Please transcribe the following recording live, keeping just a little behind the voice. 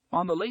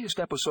On the latest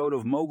episode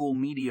of Mogul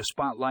Media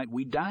Spotlight,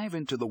 we dive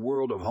into the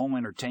world of home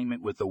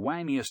entertainment with the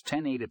WIMIUS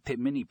 1080p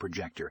mini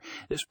projector.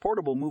 This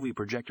portable movie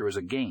projector is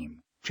a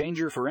game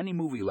changer for any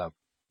movie lover.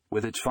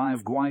 With its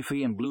 5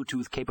 Wi-Fi and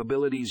Bluetooth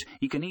capabilities,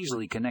 you can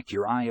easily connect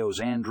your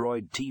iOS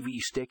Android, TV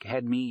stick,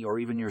 HDMI, or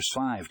even your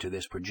Slive to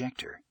this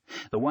projector.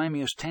 The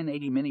WIMIUS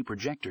 1080 mini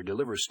projector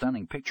delivers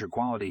stunning picture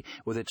quality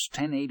with its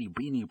 1080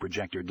 mini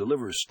projector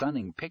delivers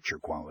stunning picture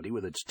quality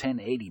with its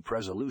 1080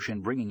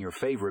 resolution, bringing your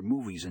favorite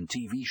movies and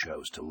TV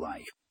shows to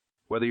life.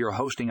 Whether you're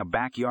hosting a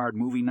backyard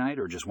movie night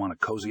or just want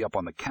to cozy up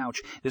on the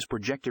couch, this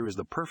projector is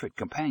the perfect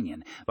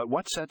companion. But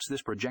what sets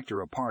this projector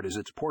apart is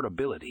its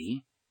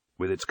portability.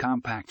 With its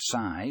compact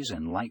size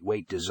and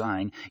lightweight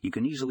design, you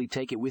can easily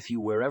take it with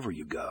you wherever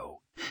you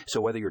go.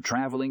 So whether you're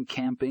traveling,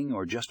 camping,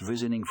 or just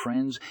visiting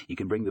friends, you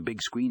can bring the big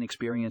screen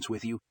experience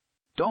with you.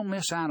 Don't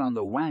miss out on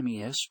the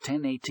WIMIUS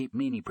 1080p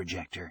mini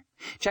projector.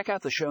 Check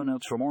out the show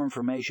notes for more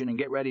information and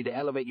get ready to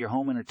elevate your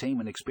home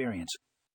entertainment experience.